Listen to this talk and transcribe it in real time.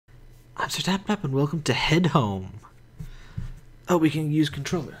I'm Sir Tap Tap and welcome to Head Home. Oh, we can use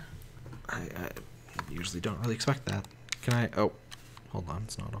controller. I usually don't really expect that. Can I? Oh, hold on,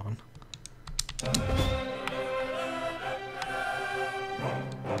 it's not on.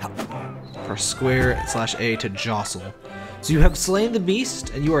 Press square / A to jostle. So you have slain the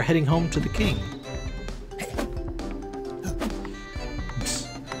beast and you are heading home to the king.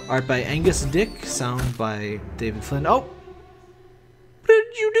 Art by Angus Dick, sound by David Flynn. Oh! What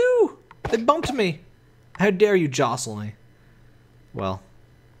did you do? They bumped me. How dare you jostle me? Well,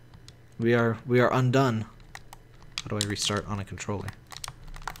 we are undone. How do I restart on a controller?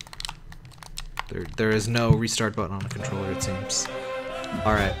 There is no restart button on a controller, it seems.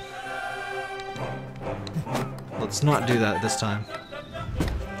 Alright. Let's not do that this time.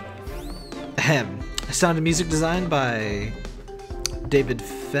 Ahem. Sound and music design by David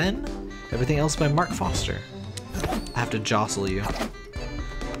Fenn. Everything else by Mark Foster. I have to jostle you.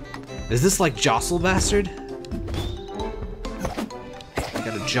 Is this like Jostle Bastard? I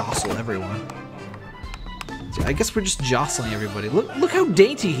gotta jostle everyone. I guess we're just jostling everybody. Look how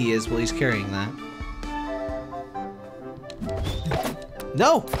dainty he is while he's carrying that.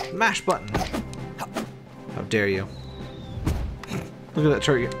 No! Mash button. How dare you. Look at that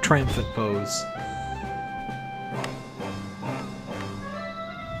triumphant pose.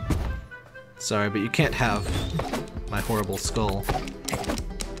 Sorry, but you can't have my horrible skull.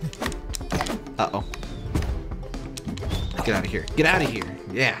 Uh-oh. Get out of here. Get out of here!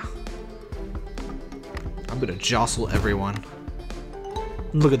 Yeah! I'm gonna jostle everyone.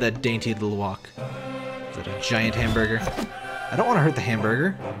 Look at that dainty little walk. Is that a giant hamburger? I don't want to hurt the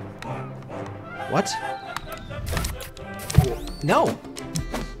hamburger. What? No!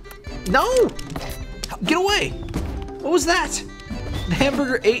 No! Get away! What was that? The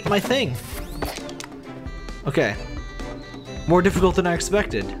hamburger ate my thing. Okay. More difficult than I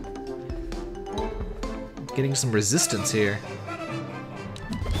expected. Getting some resistance here.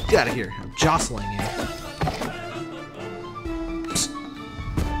 Get out of here. I'm jostling you.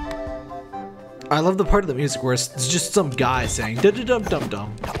 I love the part of the music where it's just some guy saying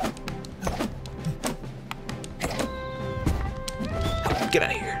dum-dum-dum-dum. Get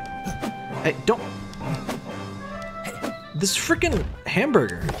out of here. Hey, don't. This freaking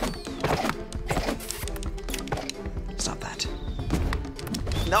hamburger. Stop that.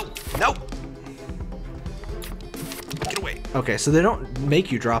 No, no. Get away. Okay, so they don't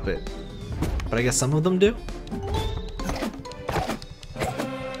make you drop it, but I guess some of them do.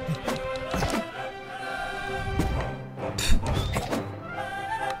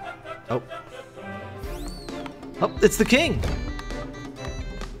 Oh. Oh, it's the king!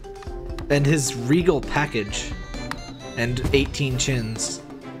 And his regal package. And 18 chins.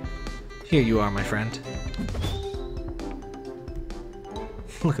 Here you are, my friend.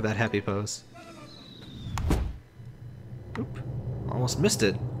 Look at that happy pose. Oop. Almost missed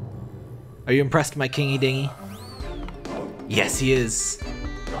it. Are you impressed, my kingy dingy? Yes, he is.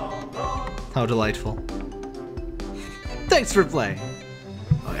 How delightful. Thanks for playing.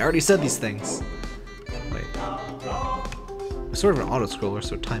 Oh, I already said these things. Wait. It's sort of an auto-scroller,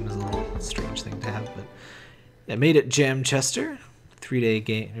 so time is a little strange thing to have, but I made it Jam Chester. 3-day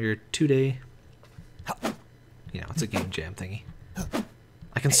game, or 2-day. You know, it's a game jam thingy.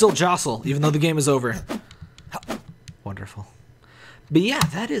 I can still jostle, even though the game is over. Wonderful. But yeah,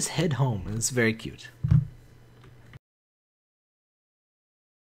 that is Head Home, and it's very cute.